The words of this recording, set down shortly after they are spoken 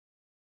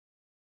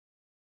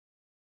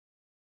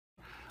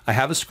I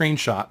have a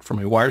screenshot from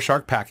a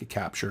Wireshark packet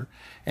capture,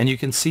 and you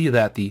can see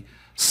that the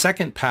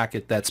second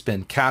packet that's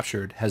been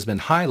captured has been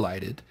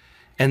highlighted,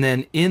 and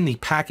then in the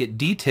packet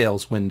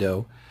details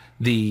window,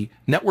 the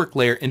network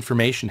layer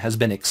information has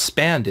been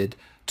expanded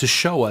to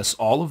show us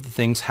all of the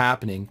things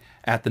happening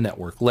at the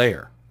network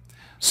layer.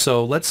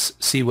 So let's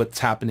see what's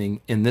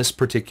happening in this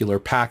particular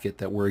packet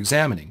that we're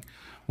examining.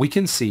 We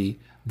can see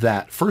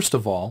that, first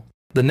of all,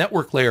 the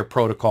network layer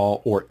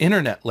protocol or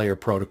internet layer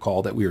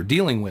protocol that we were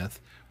dealing with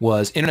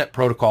was Internet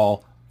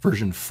Protocol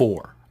version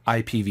 4,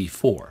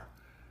 IPv4.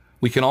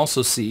 We can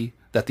also see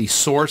that the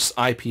source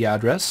IP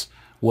address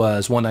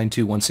was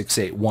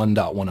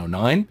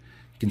 192.168.1.109. You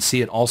can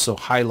see it also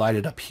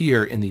highlighted up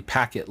here in the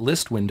packet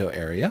list window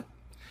area,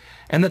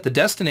 and that the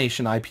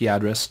destination IP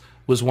address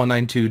was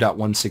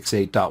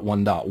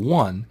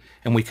 192.168.1.1,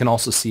 and we can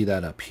also see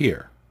that up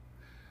here.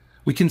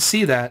 We can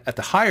see that at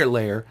the higher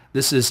layer,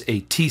 this is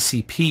a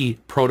TCP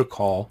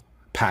protocol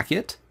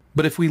packet,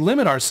 but if we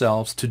limit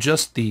ourselves to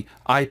just the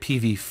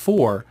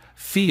IPv4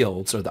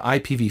 fields or the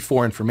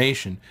IPv4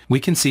 information, we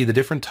can see the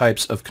different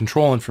types of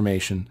control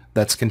information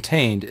that's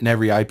contained in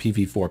every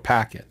IPv4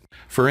 packet.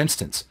 For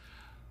instance,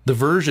 the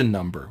version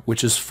number,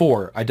 which is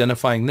 4,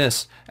 identifying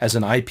this as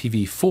an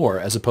IPv4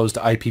 as opposed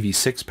to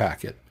IPv6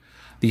 packet.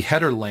 The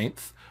header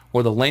length,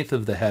 or the length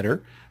of the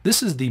header,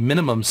 this is the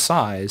minimum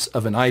size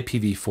of an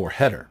IPv4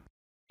 header.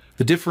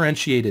 The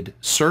differentiated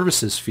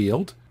services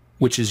field,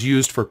 which is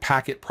used for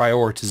packet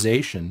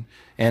prioritization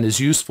and is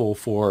useful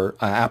for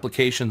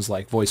applications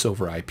like voice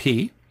over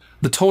IP.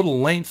 The total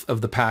length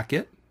of the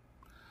packet.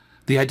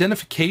 The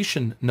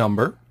identification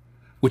number,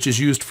 which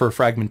is used for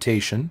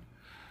fragmentation.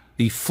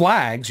 The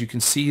flags, you can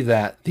see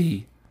that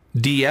the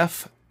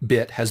DF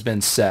bit has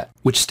been set,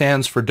 which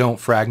stands for don't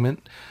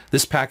fragment.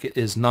 This packet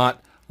is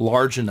not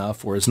large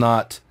enough or is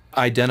not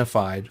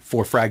identified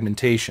for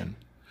fragmentation.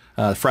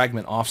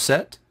 Fragment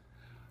offset.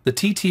 The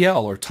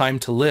TTL, or time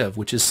to live,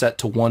 which is set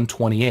to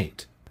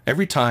 128.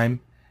 Every time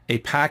a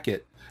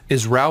packet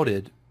is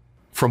routed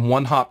from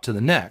one hop to the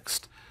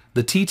next,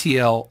 the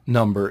TTL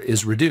number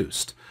is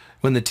reduced.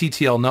 When the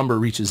TTL number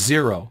reaches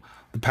 0,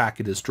 the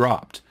packet is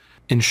dropped,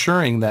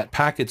 ensuring that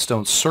packets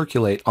don't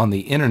circulate on the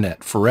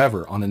internet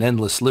forever on an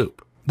endless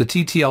loop. The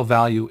TTL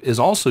value is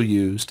also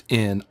used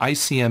in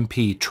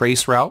ICMP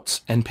trace routes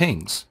and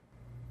pings.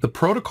 The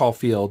protocol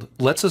field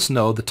lets us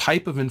know the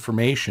type of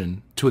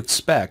information to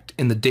expect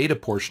in the data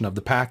portion of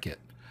the packet.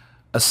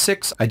 A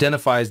 6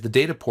 identifies the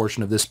data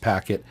portion of this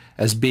packet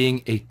as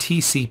being a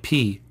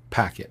TCP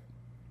packet.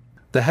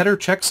 The header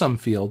checksum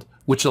field,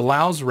 which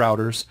allows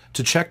routers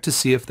to check to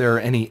see if there are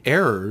any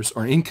errors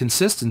or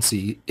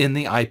inconsistency in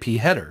the IP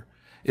header.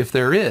 If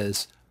there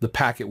is, the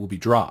packet will be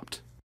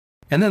dropped.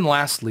 And then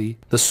lastly,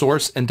 the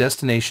source and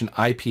destination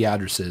IP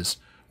addresses,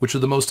 which are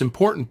the most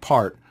important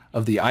part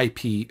of the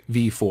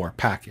IPv4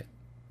 packet.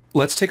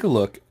 Let's take a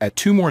look at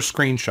 2 more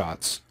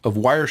screenshots of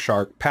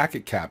Wireshark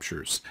packet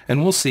captures,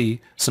 and we'll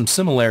see some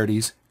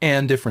similarities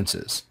and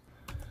differences.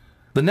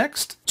 The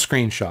next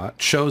screenshot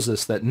shows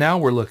us that now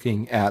we're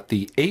looking at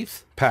the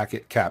 8th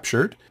packet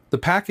captured. The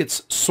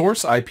packet's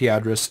source IP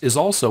address is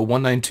also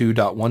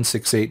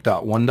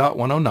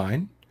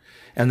 192.168.1.109,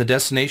 and the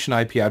destination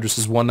IP address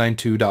is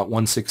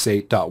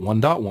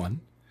 192.168.1.1,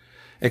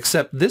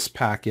 except this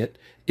packet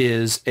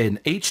is an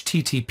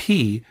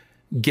HTTP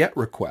GET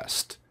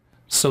request.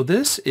 So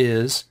this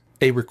is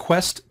a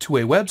request to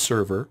a web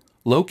server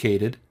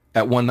located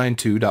at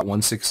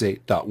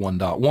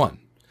 192.168.1.1.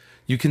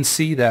 You can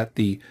see that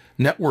the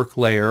network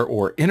layer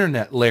or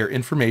internet layer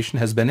information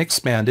has been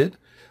expanded,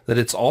 that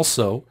it's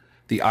also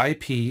the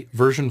IP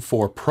version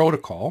 4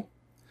 protocol,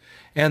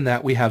 and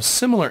that we have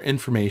similar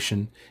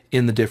information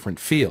in the different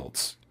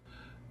fields.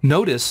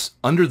 Notice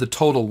under the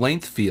total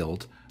length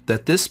field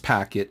that this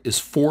packet is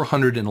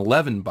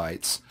 411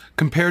 bytes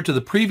compared to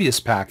the previous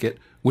packet,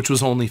 which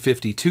was only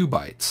 52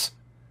 bytes.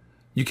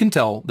 You can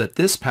tell that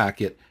this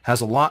packet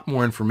has a lot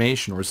more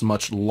information, or is a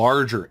much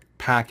larger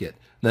packet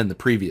than the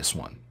previous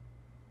one.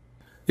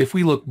 If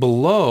we look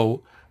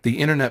below the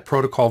Internet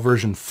Protocol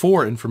version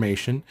 4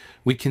 information,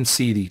 we can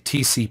see the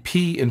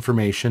TCP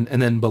information,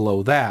 and then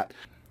below that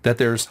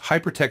there's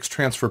Hypertext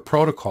Transfer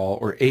Protocol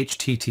or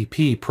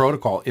HTTP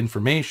protocol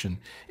information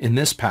in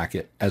this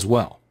packet as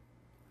well.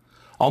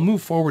 I'll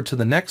move forward to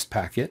the next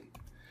packet,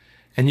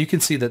 and you can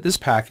see that this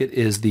packet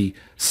is the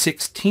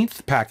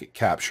 16th packet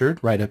captured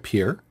right up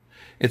here.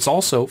 It's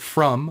also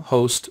from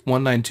host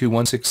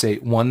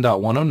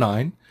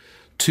 192.168.1.109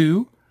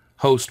 to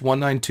host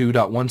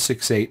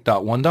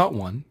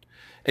 192.168.1.1,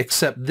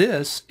 except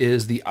this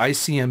is the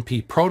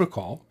ICMP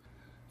protocol.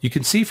 You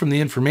can see from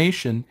the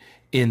information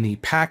in the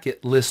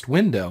packet list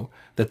window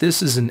that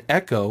this is an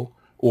echo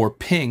or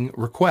ping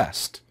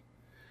request.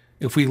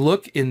 If we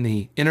look in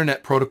the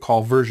Internet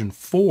Protocol version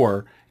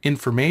 4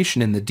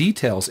 information in the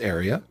details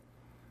area,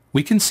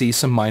 we can see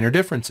some minor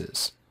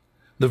differences.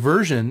 The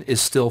version is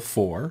still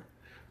 4,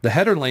 the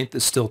header length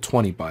is still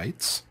 20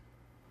 bytes,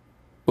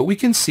 but we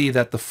can see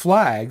that the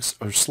flags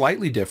are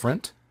slightly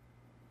different,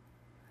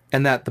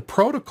 and that the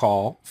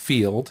protocol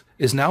field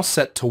is now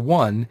set to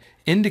 1,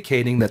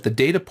 indicating that the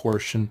data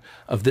portion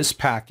of this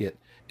packet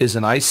is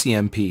an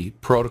ICMP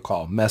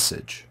protocol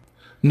message.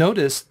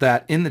 Notice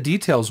that in the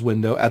details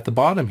window at the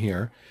bottom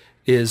here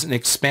is an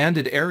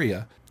expanded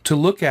area to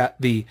look at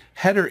the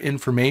header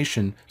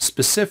information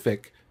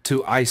specific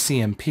to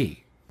ICMP.